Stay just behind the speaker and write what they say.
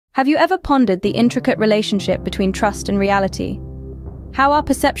Have you ever pondered the intricate relationship between trust and reality? How our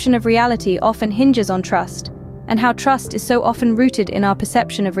perception of reality often hinges on trust, and how trust is so often rooted in our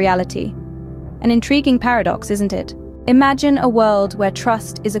perception of reality. An intriguing paradox, isn't it? Imagine a world where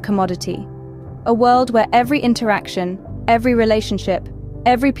trust is a commodity. A world where every interaction, every relationship,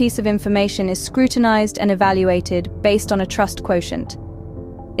 every piece of information is scrutinized and evaluated based on a trust quotient.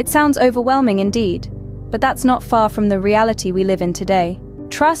 It sounds overwhelming indeed, but that's not far from the reality we live in today.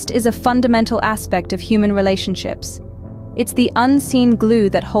 Trust is a fundamental aspect of human relationships. It's the unseen glue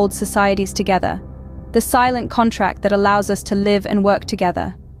that holds societies together, the silent contract that allows us to live and work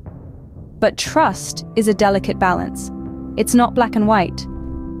together. But trust is a delicate balance. It's not black and white.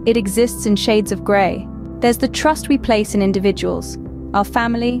 It exists in shades of gray. There's the trust we place in individuals, our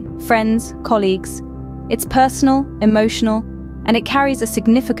family, friends, colleagues. It's personal, emotional, and it carries a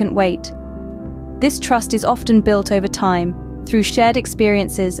significant weight. This trust is often built over time, through shared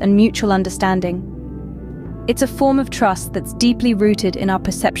experiences and mutual understanding. It's a form of trust that's deeply rooted in our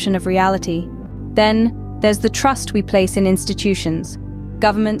perception of reality. Then, there's the trust we place in institutions,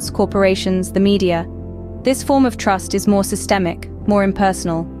 governments, corporations, the media. This form of trust is more systemic, more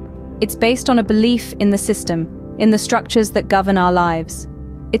impersonal. It's based on a belief in the system, in the structures that govern our lives.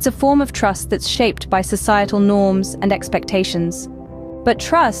 It's a form of trust that's shaped by societal norms and expectations. But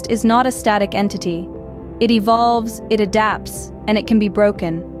trust is not a static entity. It evolves, it adapts, and it can be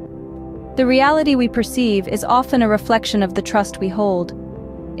broken. The reality we perceive is often a reflection of the trust we hold.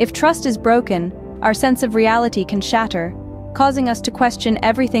 If trust is broken, our sense of reality can shatter, causing us to question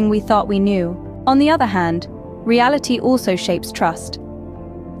everything we thought we knew. On the other hand, reality also shapes trust.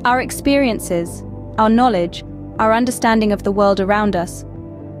 Our experiences, our knowledge, our understanding of the world around us,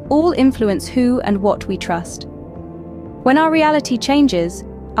 all influence who and what we trust. When our reality changes,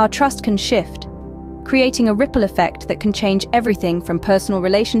 our trust can shift, creating a ripple effect that can change everything from personal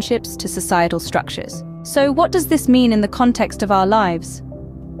relationships to societal structures. So what does this mean in the context of our lives?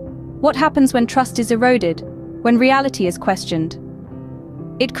 What happens when trust is eroded, when reality is questioned?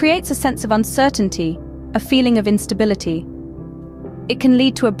 It creates a sense of uncertainty, a feeling of instability. It can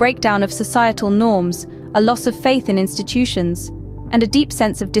lead to a breakdown of societal norms, a loss of faith in institutions, and a deep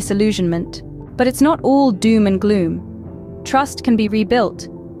sense of disillusionment. But it's not all doom and gloom. Trust can be rebuilt.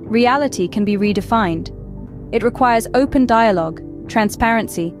 Reality can be redefined. It requires open dialogue,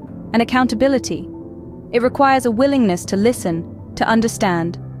 transparency, and accountability. It requires a willingness to listen, to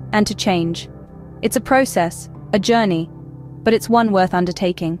understand, and to change. It's a process, a journey, but it's one worth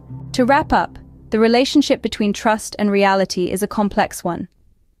undertaking. To wrap up, the relationship between trust and reality is a complex one.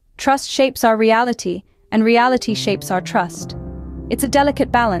 Trust shapes our reality, and reality shapes our trust. It's a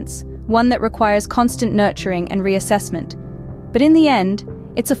delicate balance, one that requires constant nurturing and reassessment. But in the end,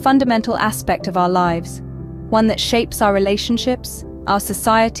 it's a fundamental aspect of our lives, one that shapes our relationships, our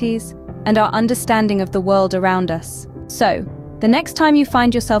societies, and our understanding of the world around us. So, the next time you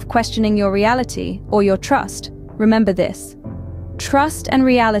find yourself questioning your reality or your trust, remember this. Trust and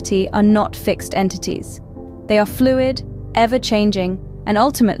reality are not fixed entities. They are fluid, ever-changing, and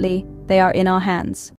ultimately, they are in our hands.